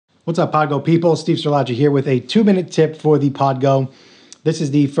What's up, Podgo people? Steve Serlacci here with a 2-minute tip for the Podgo. This is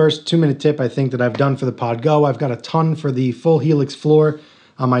the first 2-minute tip I think that I've done for the Podgo. I've got a ton for the full Helix floor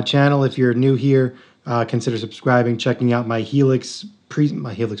on my channel. If you're new here, consider subscribing, checking out my Helix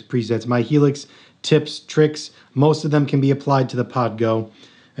presets, my Helix tips, tricks. Most of them can be applied to the Podgo,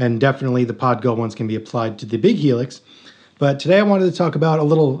 and definitely the Podgo ones can be applied to the big Helix. But today I wanted to talk about a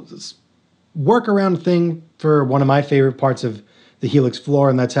little workaround thing for one of my favorite parts of the Helix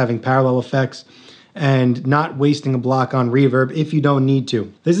floor, and that's having parallel effects and not wasting a block on reverb if you don't need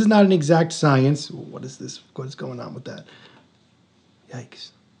to. This is not an exact science. What is this? What is going on with that?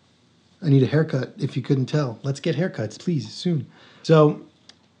 Yikes. I need a haircut if you couldn't tell. Let's get haircuts, please, soon. So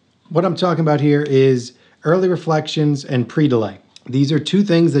what I'm talking about here is early reflections and pre-delay. These are two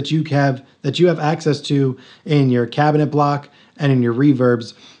things that you have access to in your cabinet block and in your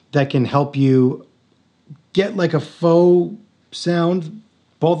reverbs that can help you get like a faux sound.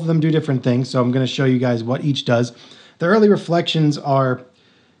 Both of them do different things, so I'm going to show you guys what each does. The early reflections are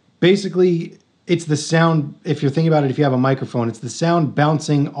basically, it's the sound, if you're thinking about it, if you have a microphone, it's the sound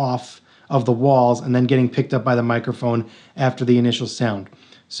bouncing off of the walls and then getting picked up by the microphone after the initial sound.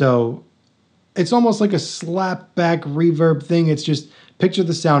 So it's almost like a slap back reverb thing. It's just picture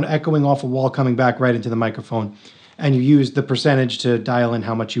the sound echoing off a wall coming back right into the microphone, and you use the percentage to dial in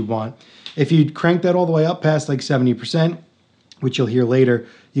how much you want. If you crank that all the way up past like 70%, which you'll hear later,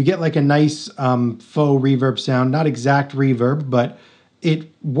 you get like a nice faux reverb sound. Not exact reverb, but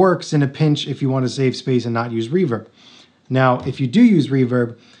it works in a pinch if you want to save space and not use reverb. Now, if you do use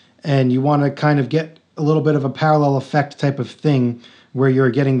reverb and you want to kind of get a little bit of a parallel effect type of thing where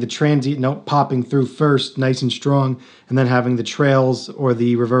you're getting the transient note popping through first, nice and strong, and then having the trails or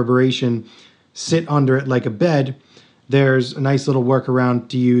the reverberation sit under it like a bed, there's a nice little workaround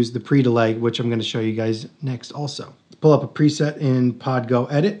to use the pre-delay, which I'm going to show you guys next also. Pull up a preset in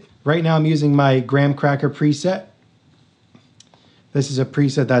Podgo Edit. Right now I'm using my graham cracker preset. This is a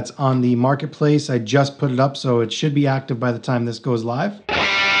preset that's on the marketplace. I just put it up, so it should be active by the time this goes live.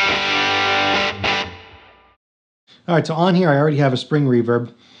 All right, so on here I already have a spring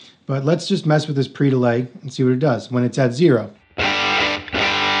reverb, but let's just mess with this pre-delay and see what it does when it's at 0.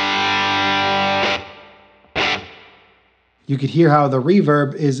 You could hear how the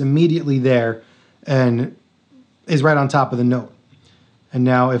reverb is immediately there and is right on top of the note. And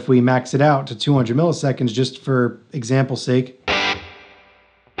now if we max it out to 200 milliseconds, just for example's sake,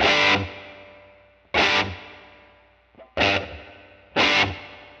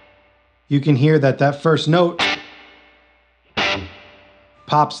 you can hear that that first note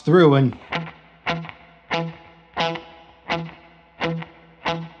pops through, and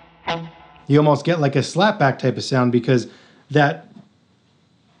you almost get like a slapback type of sound because that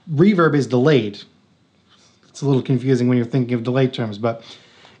reverb is delayed. It's a little confusing when you're thinking of delay terms, but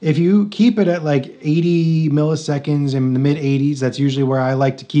if you keep it at like 80 milliseconds in the mid 80s, that's usually where I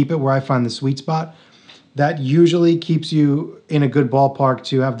like to keep it, where I find the sweet spot. That usually keeps you in a good ballpark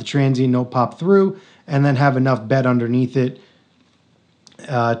to have the transient note pop through and then have enough bed underneath it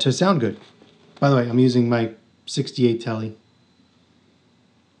to sound good. By the way, I'm using my 68 telly.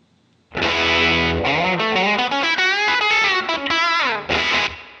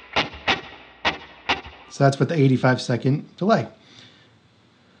 So that's with the 85-second delay.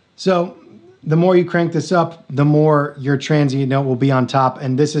 So the more you crank this up, the more your transient note will be on top.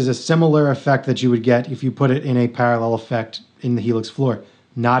 And this is a similar effect that you would get if you put it in a parallel effect in the Helix floor.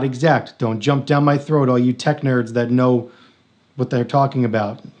 Not exact. Don't jump down my throat, all you tech nerds that know what they're talking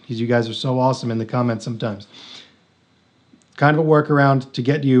about, because you guys are so awesome in the comments sometimes. Kind of a workaround to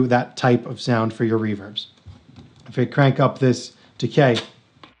get you that type of sound for your reverbs. If I crank up this decay,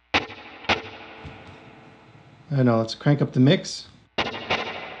 I don't know, let's crank up the mix.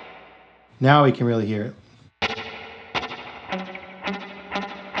 Now we can really hear it.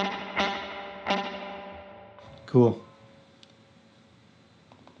 Cool.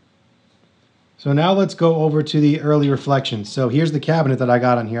 So now let's go over to the early reflections. So here's the cabinet that I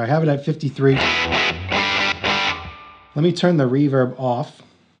got on here. I have it at 53. Let me turn the reverb off.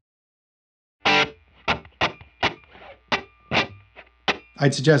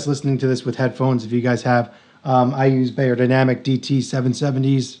 I'd suggest listening to this with headphones if you guys have. I use Beyerdynamic DT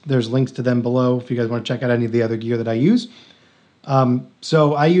 770s. There's links to them below if you guys want to check out any of the other gear that I use.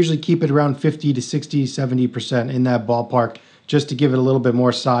 So I usually keep it around 50 to 60, 70% in that ballpark, just to give it a little bit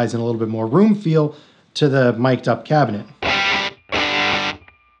more size and a little bit more room feel to the mic'd up cabinet.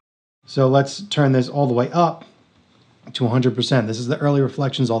 So let's turn this all the way up to 100%. This is the early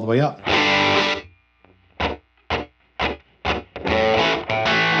reflections all the way up.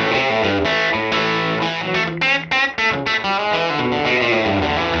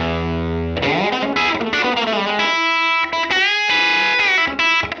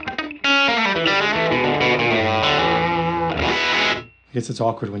 guess it's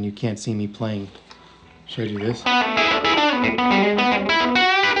awkward when you can't see me playing. Should I do this?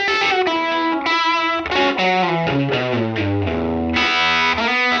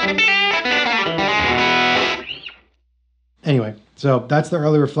 Anyway, so that's the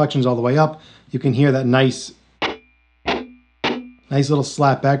early reflections all the way up. You can hear that nice little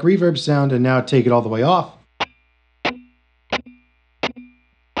slapback reverb sound, and now take it all the way off.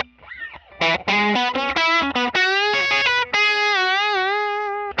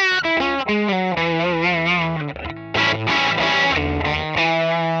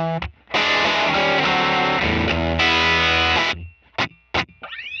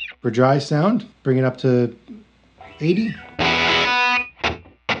 For dry sound, bring it up to 80.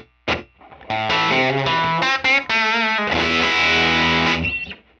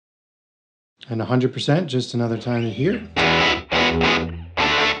 And 100%, just another time to hear.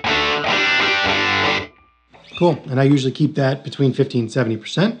 Cool, and I usually keep that between 50 and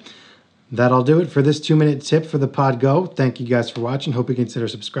 70%. That'll do it for this 2-minute tip for the Pod Go. Thank you guys for watching. Hope you consider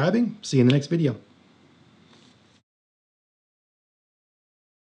subscribing. See you in the next video.